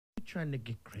trying to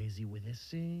get crazy with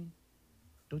this, eh?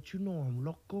 Don't you know I'm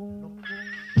loco?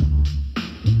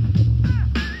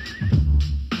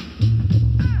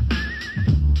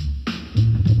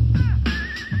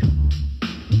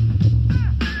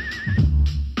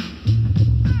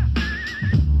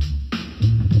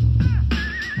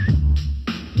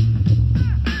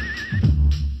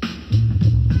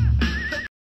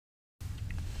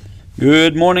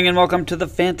 Good morning and welcome to the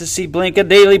Fantasy Blink, a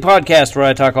daily podcast where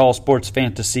I talk all sports,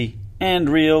 fantasy, and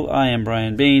real. I am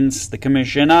Brian Baines, the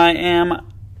commission. I am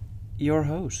your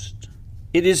host.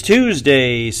 It is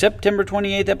Tuesday, September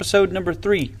 28th, episode number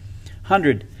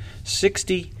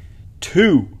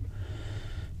 362.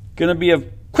 Gonna be a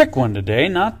quick one today,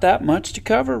 not that much to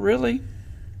cover, really.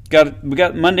 We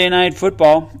got Monday Night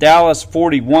Football. Dallas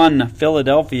 41,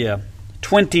 Philadelphia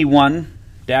 21.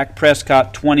 Dak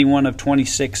Prescott, 21 of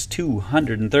 26,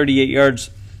 238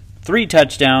 yards, 3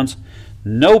 touchdowns,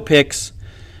 no picks,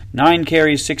 9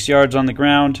 carries, 6 yards on the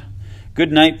ground.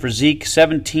 Good night for Zeke,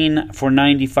 17 for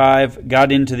 95,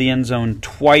 got into the end zone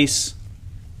twice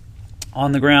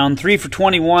on the ground, 3 for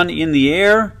 21 in the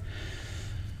air.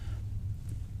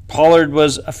 Pollard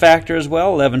was a factor as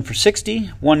well, 11 for 60,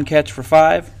 1 catch for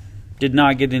 5, did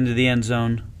not get into the end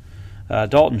zone.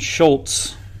 Dalton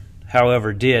Schultz,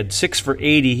 however, did. 6 for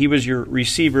 80. He was your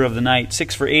receiver of the night.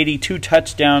 6 for 80, 2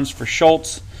 touchdowns for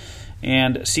Schultz.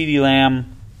 And CeeDee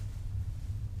Lamb,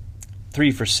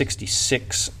 3 for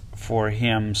 66 for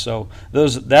him. So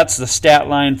that's the stat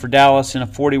line for Dallas in a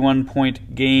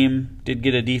 41-point game. Did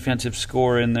get a defensive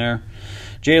score in there.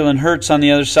 Jalen Hurts on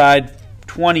the other side,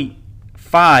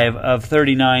 25 of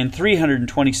 39,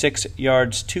 326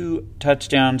 yards, 2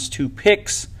 touchdowns, 2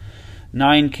 picks,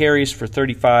 9 carries for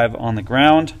 35 on the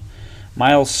ground.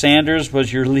 Miles Sanders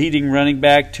was your leading running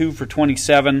back, 2 for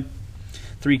 27,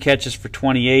 3 catches for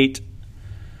 28,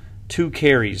 2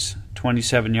 carries,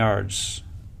 27 yards.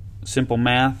 Simple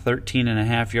math,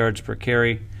 13.5 yards per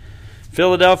carry.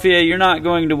 Philadelphia, you're not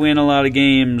going to win a lot of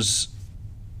games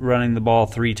running the ball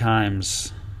 3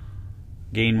 times.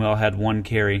 Gainwell had 1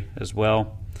 carry as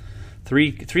well.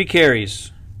 Three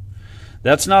carries.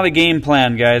 That's not a game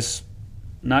plan, guys.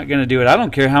 Not going to do it. I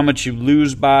don't care how much you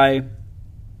lose by.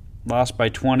 Lost by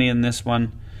 20 in this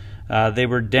one. They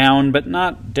were down, but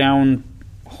not down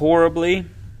horribly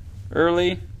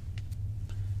early.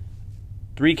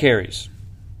 3 carries.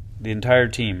 The entire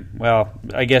team. Well,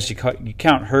 I guess you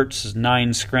count Hurts as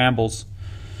 9 scrambles.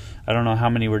 I don't know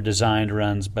how many were designed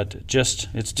runs, but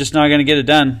it's just not going to get it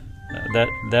done.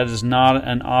 That is not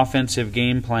an offensive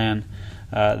game plan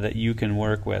that you can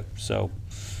work with. So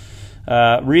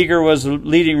Rieger was the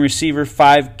leading receiver,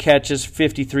 5 catches,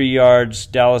 53 yards.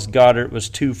 Dallas Goedert was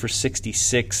 2 for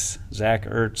 66. Zach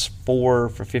Ertz, 4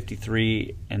 for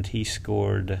 53, and he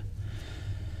scored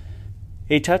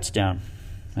a touchdown.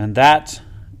 And that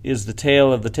is the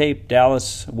tale of the tape.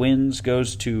 Dallas wins,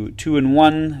 goes to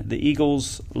 2-1. The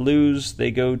Eagles lose.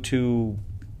 They go to,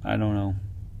 I don't know,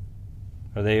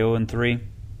 are they 0-3?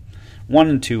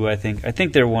 1-2, I think. I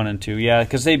think they're 1-2. Yeah,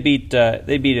 because they beat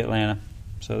Atlanta.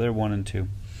 So they're 1-2.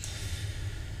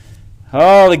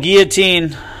 Oh, the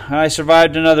guillotine. I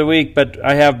survived another week, but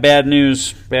I have bad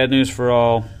news. Bad news for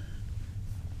all.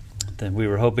 That we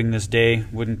were hoping this day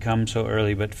wouldn't come so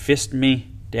early, but Fist Me,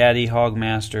 Daddy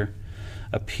Hogmaster,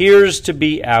 appears to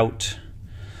be out.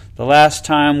 The last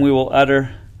time we will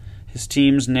utter his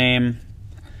team's name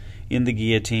in the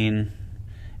guillotine.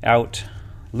 Out.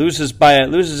 Loses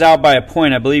out by a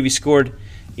point. I believe he scored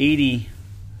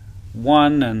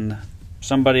 81 and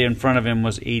somebody in front of him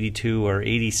was 82 or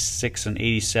 86 and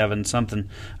 87, something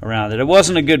around it. It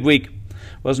wasn't a good week.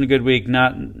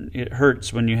 It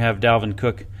hurts when you have Dalvin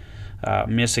Cook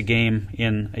miss a game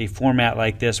in a format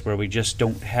like this where we just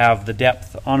don't have the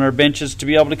depth on our benches to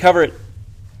be able to cover it.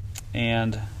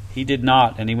 And he did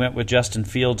not, and he went with Justin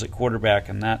Fields at quarterback,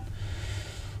 and that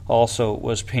also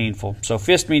was painful. So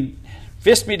Fist Me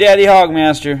Daddy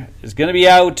Hogmaster is going to be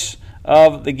out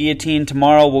of the guillotine.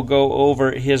 Tomorrow we'll go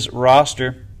over his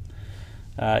roster.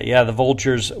 The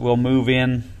Vultures will move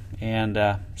in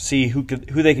and see who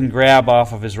they can grab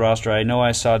off of his roster. I know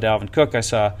I saw Dalvin Cook. I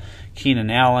saw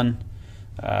Keenan Allen.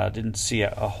 Didn't see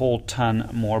a whole ton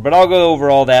more. But I'll go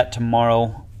over all that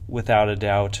tomorrow without a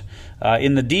doubt.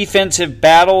 In the defensive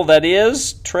battle that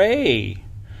is, Trey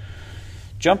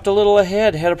jumped a little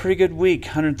ahead, had a pretty good week,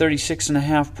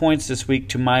 136.5 points this week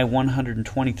to my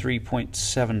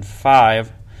 123.75.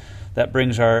 That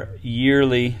brings our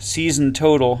yearly season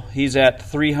total. He's at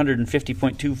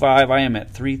 350.25. I am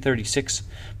at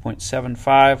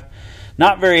 336.75.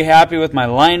 Not very happy with my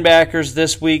linebackers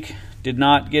this week. Did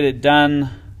not get it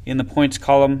done in the points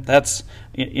column. That's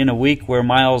in a week where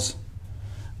Miles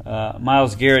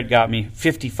Myles Garrett got me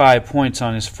 55 points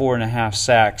on his 4.5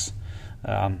 sacks.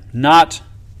 Not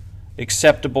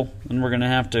acceptable, and we're going to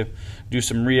have to do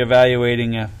some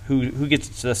reevaluating who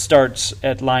gets the starts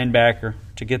at linebacker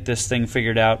to get this thing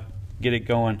figured out, get it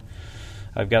going.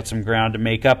 I've got some ground to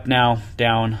make up now,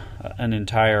 down an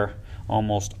entire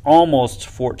almost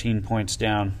 14 points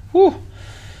down. Whew.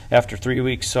 After 3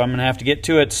 weeks, so I'm going to have to get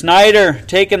to it. Snyder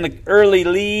taking the early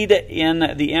lead in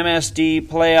the MSD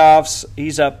playoffs.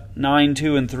 He's up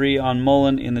 9-2-3 on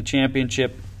Mullen in the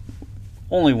championship.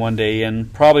 Only one day in.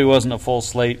 Probably wasn't a full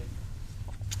slate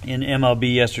in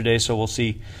MLB yesterday, so we'll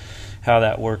see how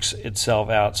that works itself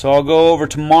out. So I'll go over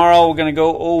tomorrow. We're going to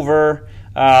go over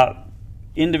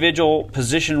individual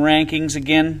position rankings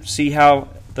again, see how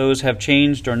those have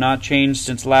changed or not changed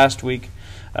since last week.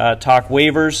 Talk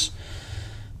waivers.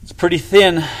 It's pretty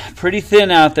thin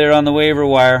out there on the waiver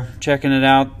wire. Checking it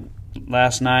out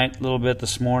last night, a little bit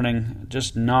this morning.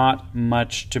 Just not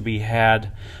much to be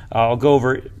had. I'll go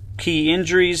over key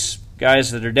injuries, guys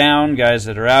that are down, guys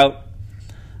that are out,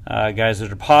 guys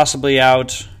that are possibly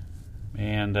out,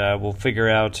 and we'll figure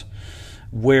out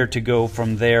where to go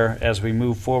from there as we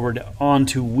move forward on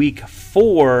to week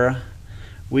 4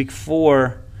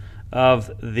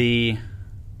 of the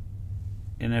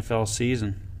NFL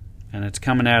season. And it's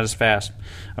coming at us fast.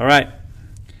 All right.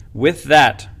 With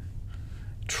that,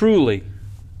 truly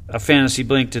a fantasy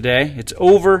blink today. It's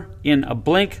over in a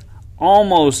blink.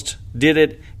 Almost did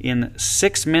it in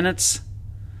 6 minutes.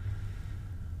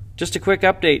 Just a quick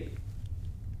update.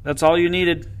 That's all you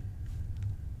needed.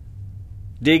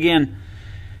 Dig in.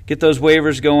 Get those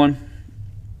waivers going.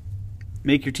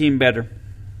 Make your team better.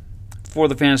 For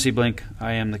the Fantasy Blink,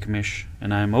 I am the Commish,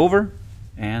 and I'm over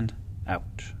and out.